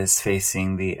challenges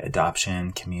facing the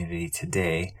adoption community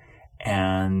today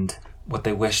and what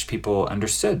they wish people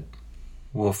understood.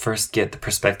 We'll first get the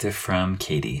perspective from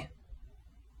Katie.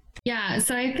 Yeah,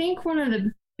 so I think one of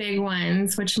the big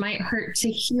ones, which might hurt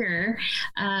to hear,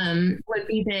 would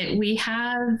be that we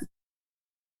have,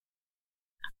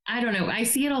 I don't know, I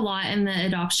see it a lot in the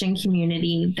adoption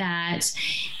community that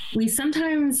we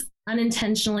sometimes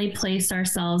unintentionally place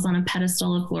ourselves on a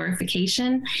pedestal of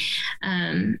glorification.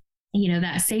 That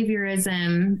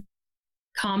saviorism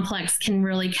complex can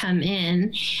really come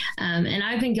in. And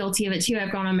I've been guilty of it too.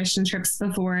 I've gone on mission trips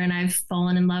before and I've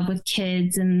fallen in love with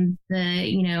kids and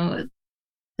the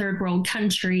third world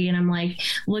country, and I'm like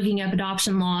looking up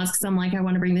adoption laws because I'm like, I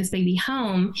want to bring this baby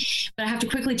home, but I have to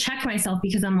quickly check myself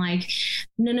because I'm like,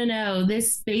 no,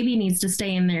 this baby needs to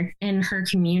stay in her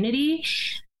community.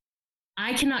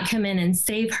 I cannot come in and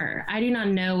save her. I do not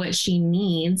know what she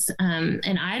needs.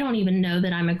 And I don't even know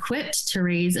that I'm equipped to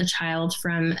raise a child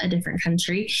from a different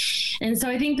country. And so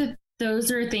I think that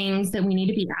those are things that we need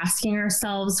to be asking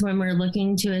ourselves when we're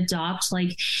looking to adopt.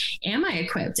 Like, am I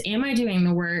equipped? Am I doing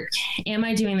the work? Am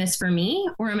I doing this for me?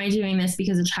 Or am I doing this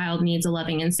because a child needs a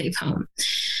loving and safe home?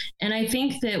 And I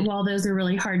think that while those are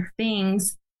really hard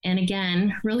things, and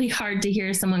again, really hard to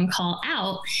hear someone call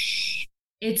out,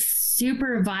 it's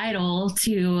super vital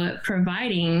to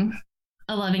providing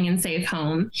a loving and safe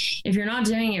home. If you're not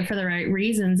doing it for the right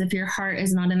reasons, if your heart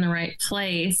is not in the right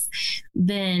place,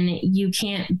 then you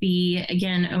can't be,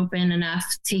 again, open enough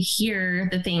to hear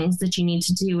the things that you need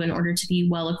to do in order to be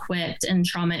well equipped and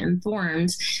trauma informed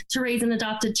to raise an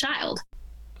adopted child.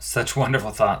 Such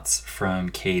wonderful thoughts from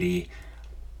Katie,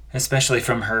 especially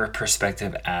from her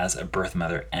perspective as a birth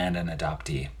mother and an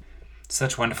adoptee.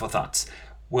 Such wonderful thoughts.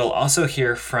 We'll also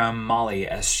hear from Molly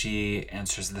as she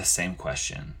answers the same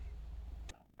question.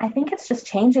 I think it's just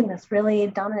changing this really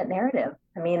dominant narrative.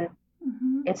 I mean,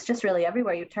 it's just really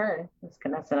everywhere you turn. It's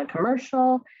in a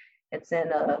commercial, it's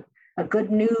in a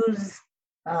good news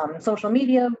social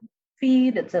media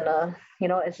feed. It's in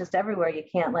it's just everywhere. You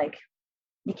can't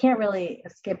really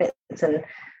skip it. It's in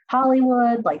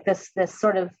Hollywood, like this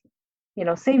sort of,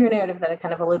 savior narrative that I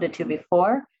kind of alluded to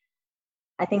before.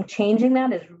 I think changing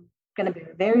that is going to be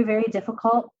very, very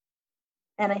difficult.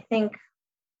 And I think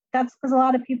that's because a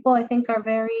lot of people, I think,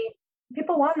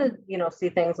 people want to, see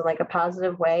things in like a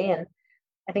positive way. And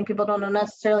I think people don't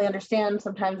necessarily understand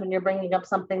sometimes when you're bringing up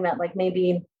something that like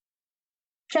maybe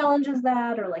challenges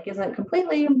that or like isn't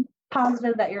completely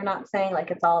positive, that you're not saying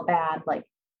like it's all bad. Like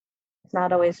it's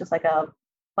not always just like a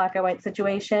black or white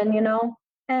situation,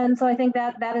 And so I think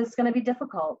that is going to be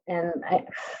difficult. And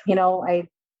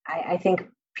I think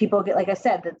people get, like I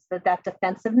said, that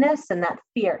defensiveness and that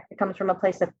fear. It comes from a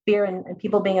place of fear and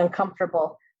people being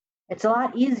uncomfortable. It's a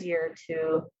lot easier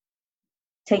to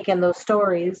take in those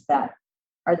stories that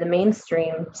are the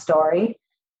mainstream story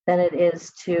than it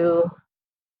is to,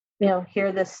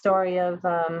 hear this story of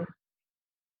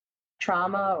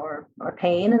trauma or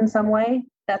pain in some way.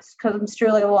 That's comes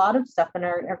through like a lot of stuff in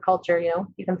our culture.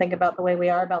 You can think about the way we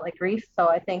are about like grief. So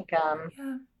I think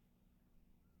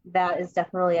that is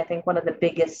definitely, I think, one of the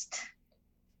biggest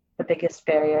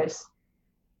barriers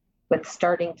with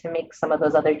starting to make some of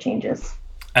those other changes.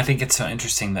 I think it's so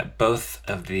interesting that both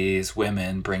of these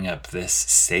women bring up this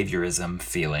saviorism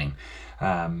feeling.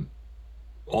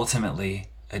 Ultimately,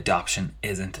 adoption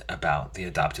isn't about the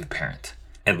adoptive parent.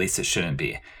 At least it shouldn't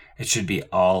be. It should be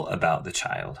all about the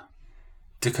child.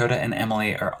 Dakota and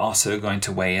Emily are also going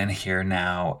to weigh in here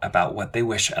now about what they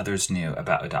wish others knew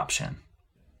about adoption.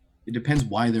 It depends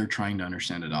why they're trying to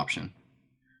understand adoption.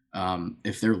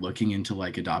 If they're looking into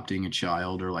like adopting a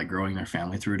child or like growing their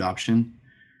family through adoption,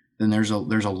 then there's a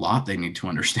lot they need to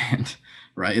understand,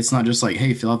 right? It's not just like,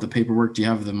 hey, fill out the paperwork. Do you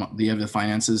have the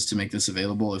finances to make this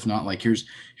available? If not, like here's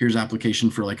application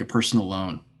for like a personal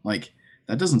loan. Like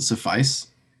that doesn't suffice.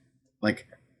 Like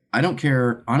I don't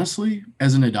care, honestly,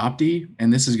 as an adoptee,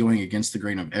 and this is going against the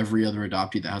grain of every other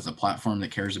adoptee that has a platform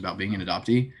that cares about being an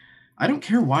adoptee. I don't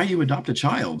care why you adopt a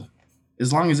child,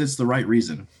 as long as it's the right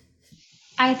reason.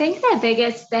 I think the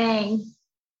biggest thing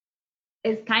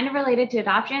is kind of related to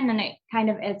adoption, and it kind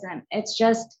of isn't. It's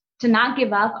just to not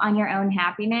give up on your own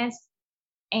happiness.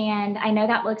 And I know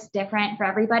that looks different for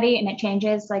everybody, and it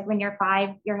changes. Like when you're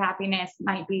 5, your happiness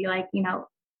might be like,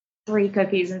 3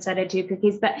 cookies instead of 2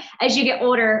 cookies. But as you get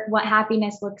older, what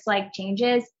happiness looks like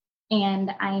changes.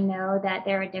 And I know that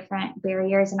there are different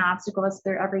barriers and obstacles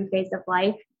through every phase of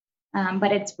life.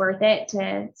 But it's worth it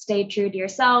to stay true to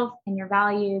yourself and your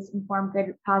values and form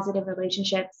good, positive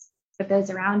relationships with those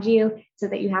around you so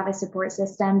that you have a support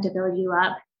system to build you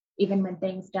up, even when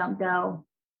things don't go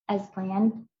as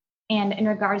planned. And in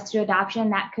regards to adoption,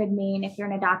 that could mean if you're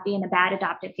an adoptee in a bad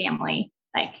adopted family,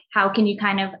 like how can you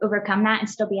kind of overcome that and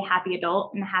still be a happy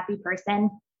adult and a happy person?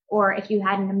 Or if you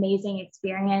had an amazing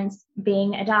experience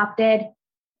being adopted,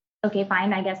 okay,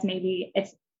 fine, I guess maybe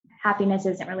happiness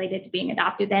isn't related to being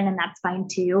adopted then, and that's fine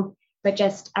too. But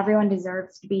just everyone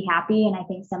deserves to be happy. And I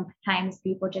think sometimes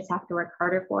people just have to work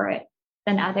harder for it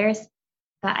than others.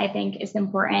 But I think it's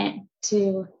important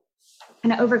to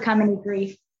kind of overcome any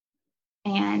grief.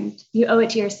 And you owe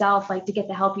it to yourself, like to get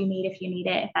the help you need if you need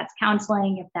it. If that's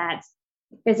counseling, if that's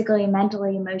physically,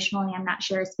 mentally, emotionally, I'm not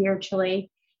sure, spiritually.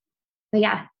 But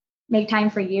yeah, make time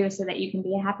for you so that you can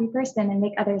be a happy person and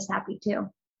make others happy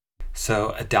too.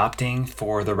 So, adopting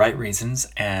for the right reasons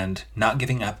and not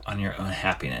giving up on your own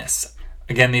happiness.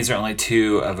 Again, these are only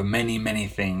two of many, many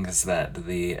things that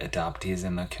the adoptees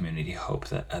in the community hope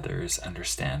that others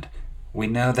understand. We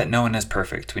know that no one is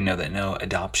perfect. We know that no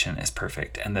adoption is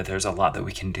perfect, and that there's a lot that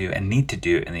we can do and need to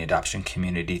do in the adoption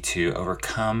community to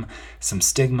overcome some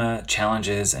stigma,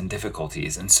 challenges, and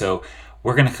difficulties. And so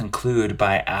we're going to conclude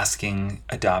by asking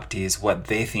adoptees what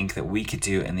they think that we could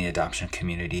do in the adoption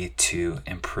community to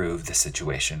improve the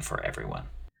situation for everyone.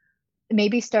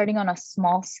 Maybe starting on a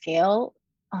small scale,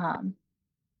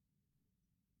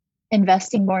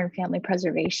 investing more in family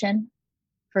preservation.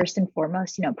 First and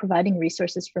foremost, providing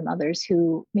resources from others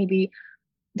who maybe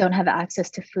don't have access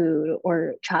to food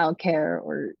or childcare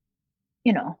or,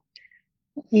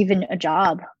 even a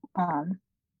job.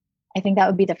 I think that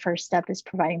would be the first step, is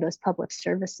providing those public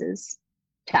services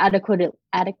to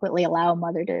adequately allow a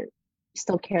mother to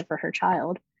still care for her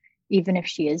child, even if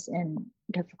she is in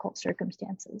difficult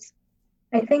circumstances.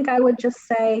 I think I would just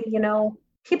say,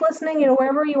 keep listening,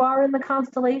 wherever you are in the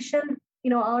constellation.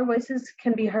 All our voices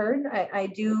can be heard. I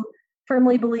do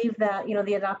firmly believe that, the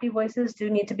adoptee voices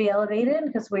do need to be elevated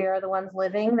because we are the ones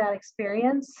living that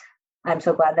experience. I'm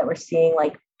so glad that we're seeing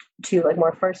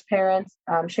more first parents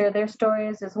share their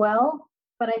stories as well.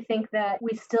 But I think that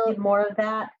we still need more of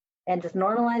that and just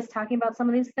normalize talking about some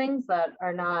of these things that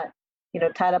are not,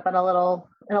 tied up in a little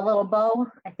bow.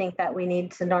 I think that we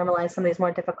need to normalize some of these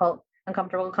more difficult,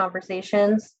 uncomfortable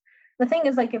conversations. The thing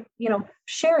is, if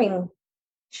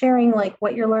sharing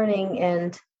what you're learning,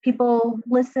 and people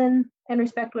listen and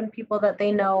respect when people that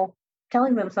they know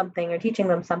telling them something or teaching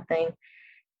them something.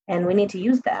 And we need to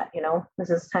use that. This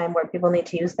is a time where people need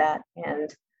to use that,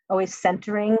 and always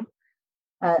centering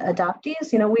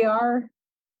adoptees. We are,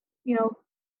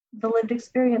 the lived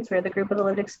experience. We're the group of the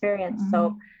lived experience.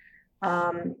 Mm-hmm.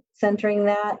 So centering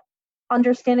that,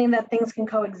 understanding that things can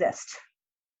coexist.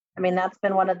 That's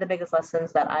been one of the biggest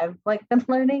lessons that I've been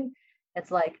learning.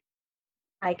 It's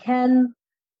I can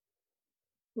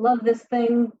love this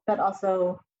thing, but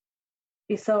also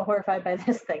be so horrified by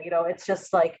this thing. It's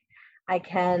just I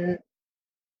can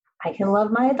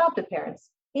love my adoptive parents,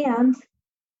 and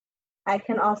I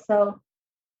can also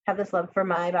have this love for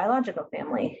my biological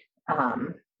family.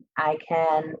 I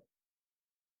can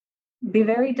be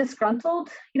very disgruntled,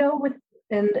 with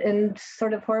and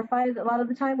sort of horrified a lot of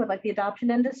the time with the adoption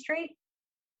industry,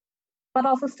 but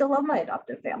also still love my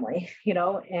adoptive family,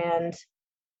 and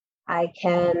I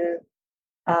can,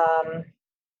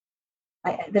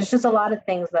 there's just a lot of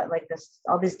things that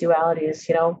all these dualities,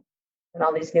 and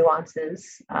all these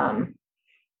nuances.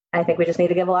 I think we just need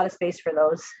to give a lot of space for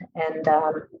those. And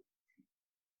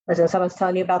listen, if someone's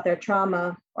telling you about their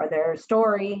trauma or their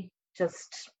story,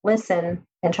 just listen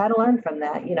and try to learn from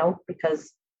that,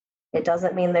 because it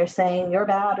doesn't mean they're saying you're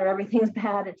bad or everything's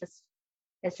bad.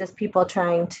 It's just people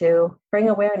trying to bring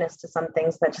awareness to some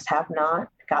things that just have not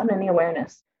gotten any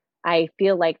awareness. I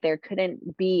feel like there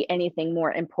couldn't be anything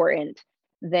more important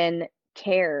than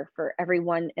care for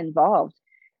everyone involved.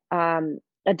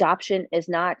 Adoption is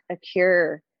not a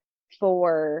cure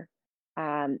for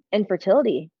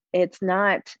infertility. It's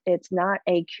not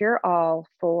a cure-all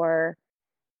for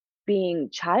being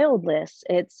childless.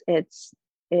 It's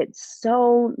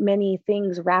so many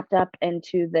things wrapped up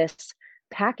into this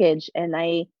package. And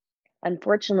I,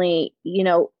 unfortunately,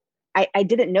 I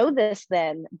didn't know this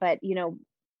then, but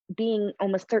being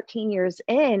almost 13 years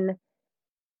in,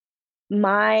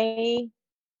 my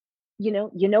you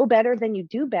know better than you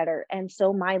do better. And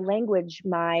so my language,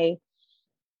 my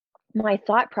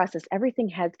thought process, everything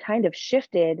has kind of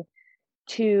shifted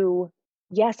to,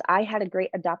 yes, I had a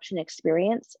great adoption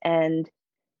experience, and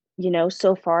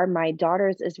so far my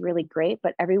daughter's is really great,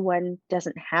 but everyone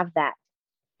doesn't have that.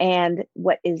 And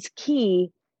what is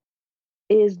key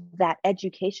is that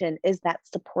education, is that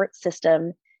support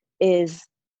system, is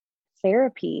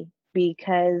therapy,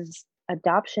 because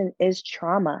adoption is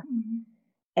trauma. Mm-hmm.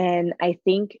 And I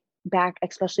think back,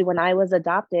 especially when I was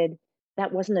adopted,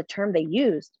 that wasn't a term they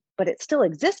used, but it still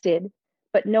existed,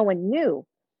 but no one knew.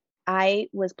 I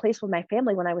was placed with my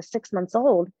family when I was 6 months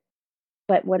old,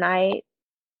 but when I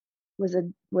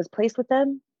was placed with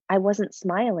them, I wasn't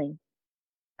smiling.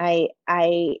 I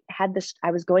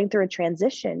was going through a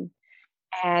transition,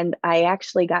 and I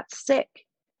actually got sick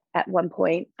at one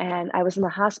point, and I was in the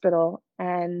hospital,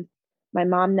 and my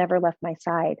mom never left my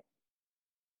side.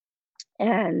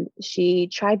 And she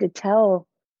tried to tell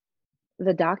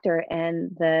the doctor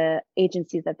and the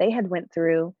agencies that they had went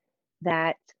through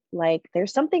that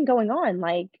there's something going on.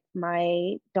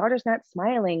 My daughter's not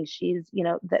smiling. She's,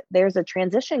 that there's a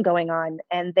transition going on,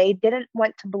 and they didn't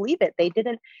want to believe it. They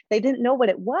didn't know what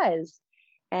it was.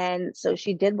 And so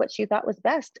she did what she thought was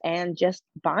best and just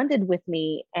bonded with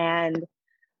me. And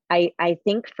I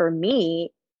think for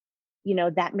me, you know,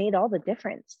 that made all the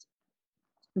difference.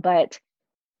 But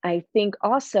I think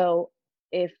also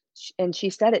and she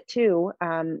said it too,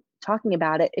 talking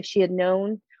about it, if she had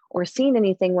known or seen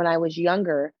anything when I was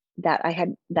younger, that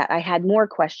I had more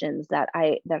questions, that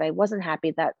I wasn't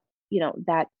happy, that, you know,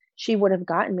 that she would have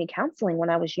gotten me counseling when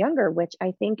I was younger, which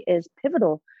I think is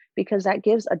pivotal, because that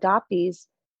gives adoptees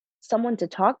someone to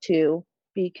talk to.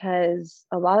 Because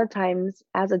a lot of times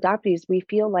as adoptees, we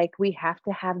feel like we have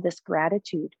to have this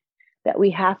gratitude, that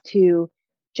we have to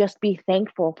just be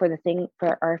thankful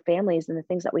for our families and the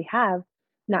things that we have.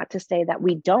 Not to say that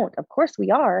we don't, of course we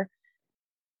are,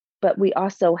 but we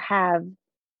also have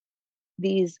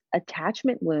these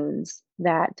attachment wounds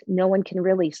that no one can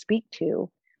really speak to.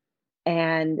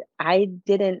 And I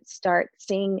didn't start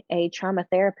seeing a trauma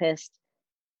therapist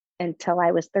until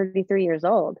I was 33 years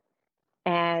old.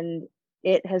 And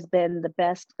it has been the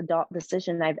best adult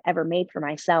decision I've ever made for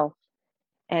myself.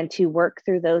 And to work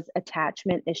through those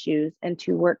attachment issues, and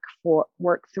to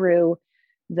work through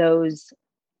those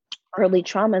early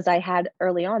traumas I had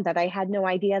early on that I had no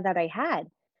idea that I had.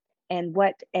 And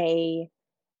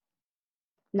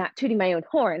not tooting my own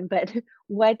horn, but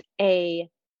the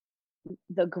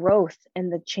growth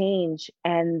and the change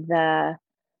and the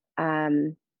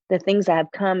things that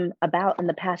have come about in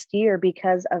the past year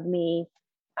because of me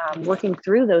working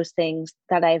through those things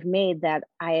that I've made, that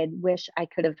I had wish I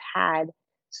could have had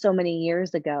so many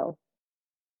years ago.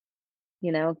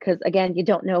 You know, because again, you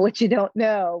don't know what you don't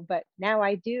know, but now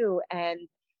I do. And,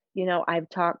 you know, I've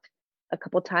talked a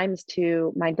couple times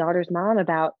to my daughter's mom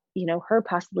about, you know, her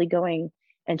possibly going,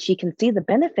 and she can see the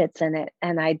benefits in it.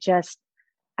 And I just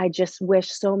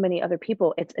wish so many other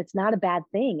people, it's not a bad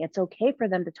thing. It's okay for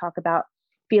them to talk about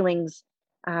feelings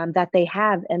that they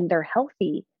have, and they're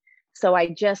healthy. So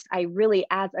I really,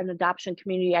 as an adoption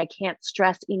community, I can't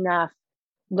stress enough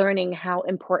learning how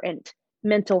important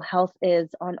mental health is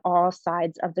on all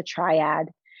sides of the triad,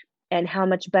 and how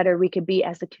much better we could be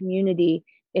as a community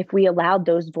if we allowed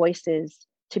those voices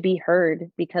to be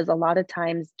heard. Because a lot of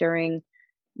times during,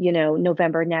 you know,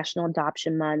 November National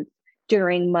Adoption Month,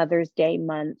 during Mother's Day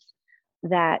month,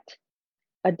 that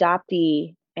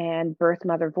adoptee and birth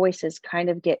mother voices kind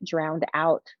of get drowned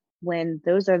out, when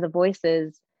those are the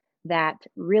voices that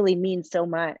really mean so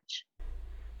much.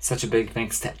 Such a big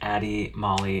thanks to Addie,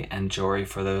 Molly, and Jory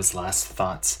for those last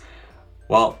thoughts.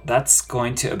 Well, that's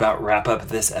going to about wrap up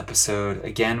this episode.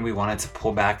 Again, we wanted to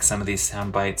pull back some of these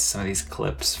sound bites, some of these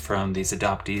clips from these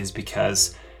adoptees,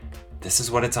 because this is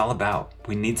what it's all about.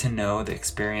 We need to know the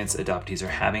experience adoptees are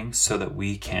having so that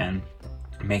we can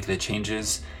make the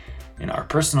changes in our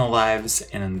personal lives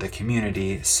and in the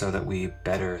community so that we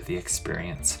better the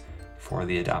experience for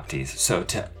the adoptees. So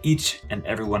to each and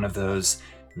every one of those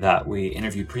that we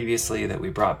interviewed previously, that we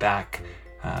brought back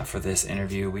for this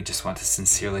interview, we just want to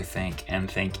sincerely thank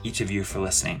each of you for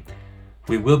listening.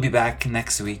 We will be back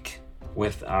next week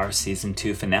with our season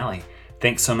 2 finale.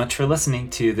 Thanks so much for listening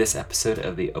to this episode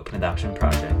of the Open Adoption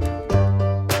Project.